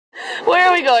Where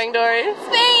are we going, Dory?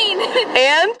 Spain!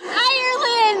 And?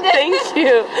 Ireland! Thank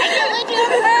you.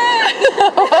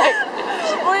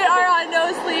 We are on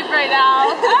no sleep right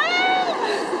now.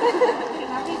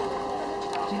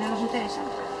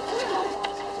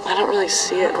 I don't really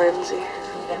see it, Lindsay.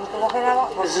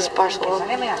 Is this Barcelona?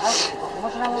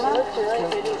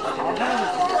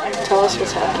 Tell us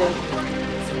what's happening.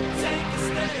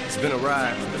 It's been a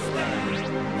ride.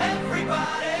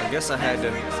 I guess I had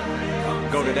to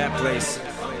go to that place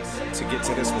to get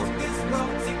to this one.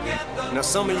 Now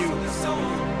some of you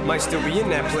might still be in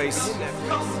that place.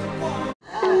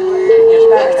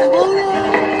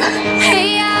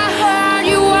 Hey, I heard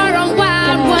you were a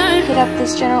wild one. Get up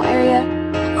this general area.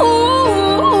 Ooh,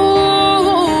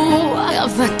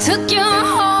 if I took you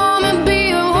home and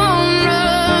be a home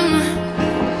run,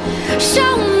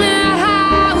 show me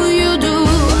how you do.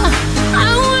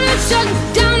 I wanna shut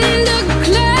down the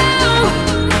cloud.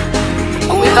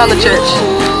 We found the church.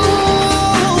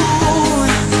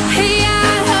 Hey, I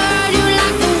heard you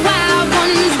like the wild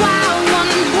ones, wild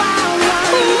ones, wild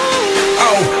ones.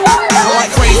 Oh,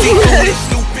 like crazy. We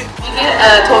get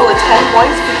a total of 10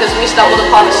 points because we stumbled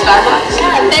upon a Starbucks.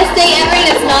 Best day ever and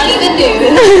it's not even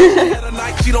noon.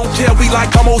 She don't care, we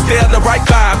like almost there, the right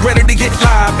vibe. Ready to get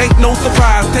live, ain't no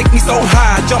surprise. Take me so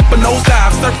high, jumping those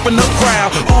dives, surfing the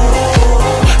crowd.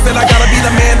 Ooh, said I gotta be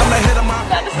the man, I'm the head of my...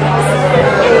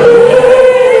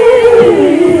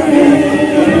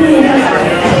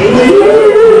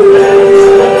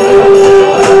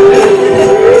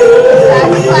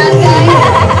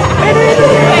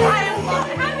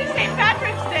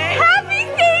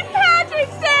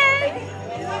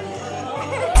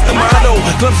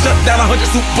 Club shut down 100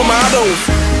 supermodels.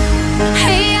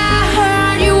 Hey, I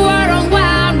heard you were a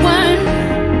wild one.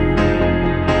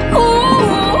 Ooh,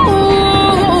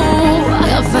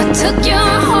 if I took you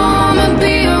home and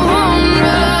be a home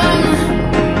run,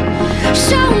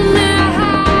 show me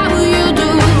how you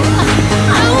do.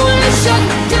 I wanna shut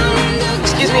down the...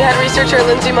 Excuse me, head researcher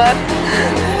Lindsay Mudd.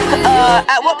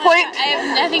 At what point? I have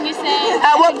nothing to say.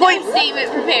 At what point No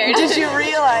statement prepared. did you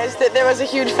realize that there was a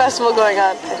huge festival going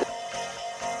on?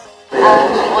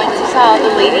 Once you saw the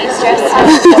ladies dressed up.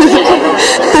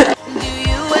 Do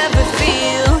you ever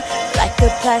feel like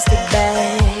a plastic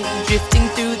bag drifting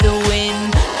through the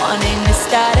wind, wanting to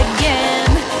start again?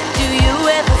 Do you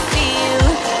ever feel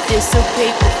this so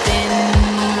paper thin,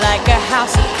 like a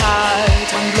house of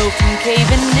cards, one blow from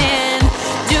caving in?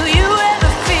 Do you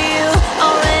ever feel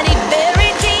already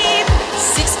buried deep,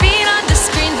 6 feet under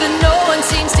screens but no one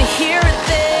seems to hear a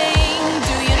thing?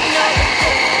 Do you know the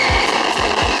thing?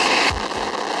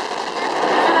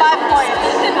 5 points.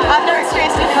 I've never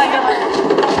experienced anything like that.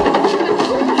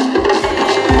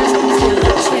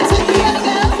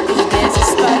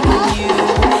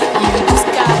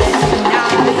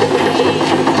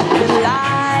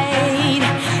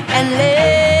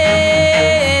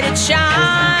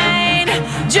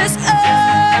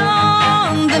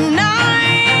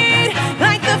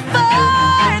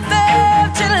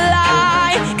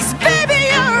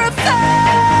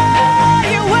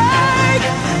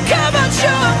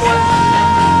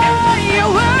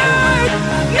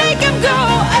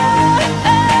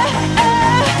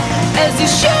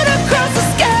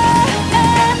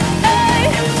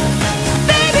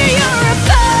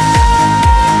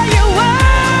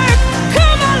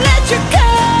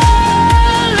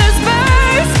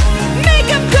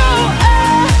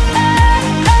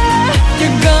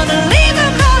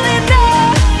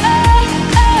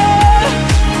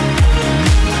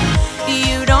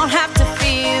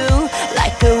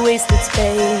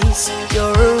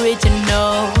 Your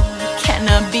original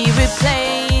cannot be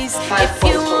replaced. If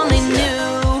you only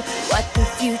knew what the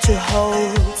future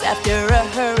holds after a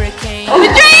hurricane.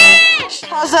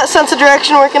 How's that sense of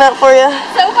direction working out for you?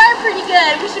 So far, pretty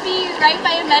good. We should be right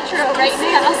by a metro right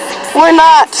now. We're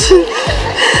not.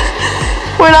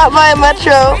 We're not by a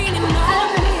metro. Good,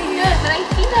 but I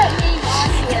see that name on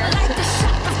here.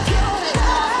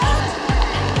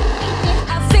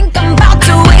 I think I'm about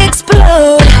to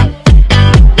explode.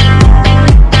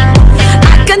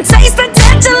 Taste the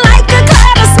tension like a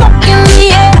cloud of smoke in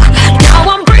the air. Now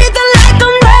I'm breathing like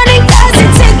I'm running, cause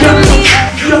it's taking me.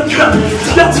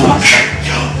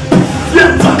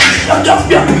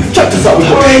 Check this out.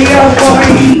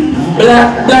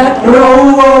 Black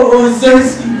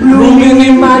roses blooming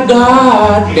in my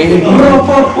garden.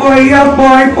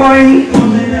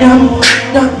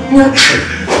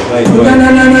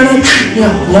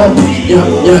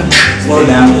 Slow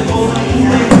down.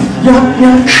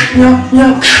 Yeah.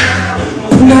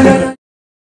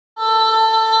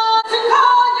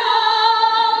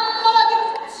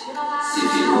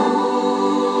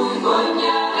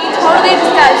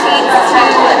 leads to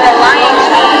the Lion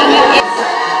King.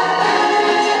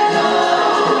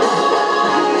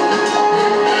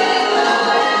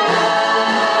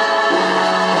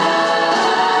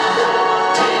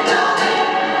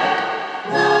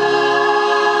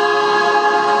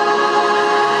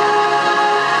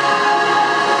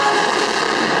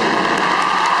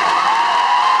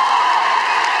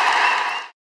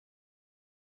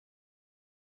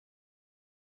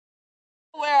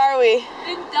 Where are we?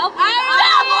 In Dublin!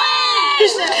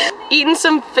 Eating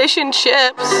some fish and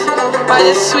chips by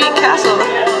this sweet castle.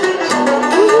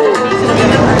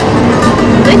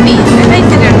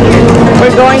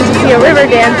 We're going to see a river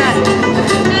dance.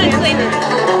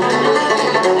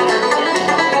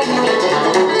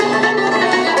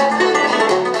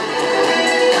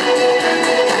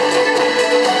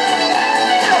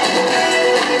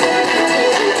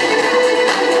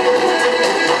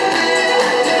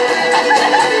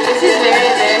 This is very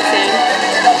embarrassing.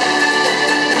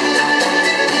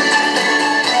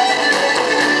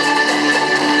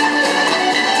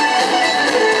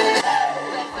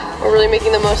 We're really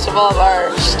making the most of all of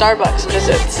our Starbucks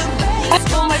visits.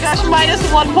 Oh my gosh,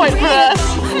 -1 point for us.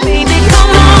 Baby, come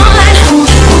on.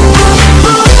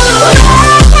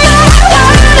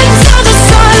 Into the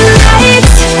sunlight.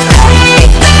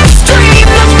 Take this dream,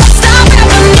 the first I've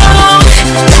ever known.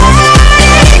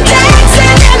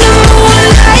 Dancing in the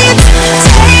moonlight.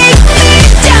 Take me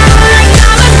down like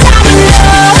I'm a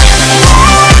domino.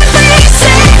 Every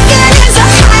second is a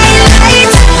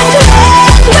highlight.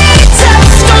 When we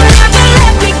touch, don't ever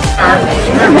let me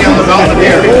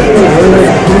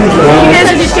You guys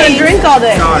are just gonna drink all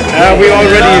day. We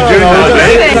already do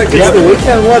that. Yeah, the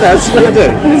weekend, what else you gonna do?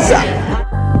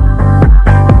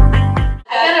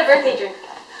 I got a birthday drink.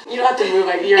 You don't have to move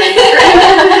like you're in.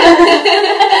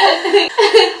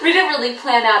 We didn't really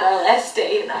plan out our last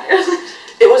day in Ireland.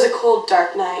 It was a cold,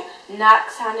 dark night.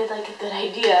 Knock sounded like a good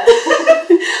idea.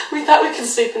 We thought we could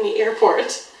sleep in the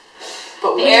airport.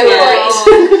 But The we airport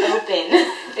don't. isn't open.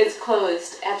 It's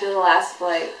closed after the last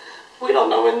flight. We don't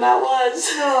know when that was.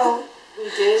 No. We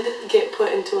did get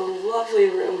put into a lovely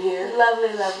room here.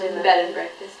 Lovely, lovely, lovely. Bed and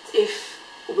breakfast. If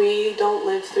we don't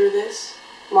live through this,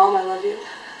 Mom, I love you.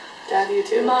 Dad, you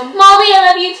too. Molly, I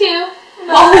love you too.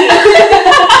 Molly.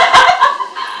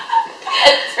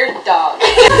 It's her dog.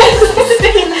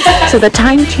 So the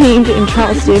time change in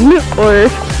Charleston, or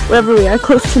wherever we are,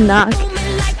 close to Knock,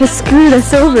 has screwed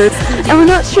us over. And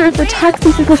we're not sure if the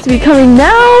taxi's supposed to be coming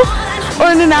now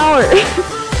or in an hour.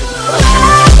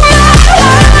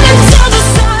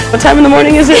 What time in the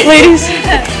morning is it, ladies?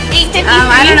 8:50.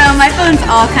 I don't know. My phone's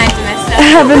all kinds of messed up.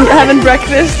 Having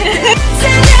breakfast.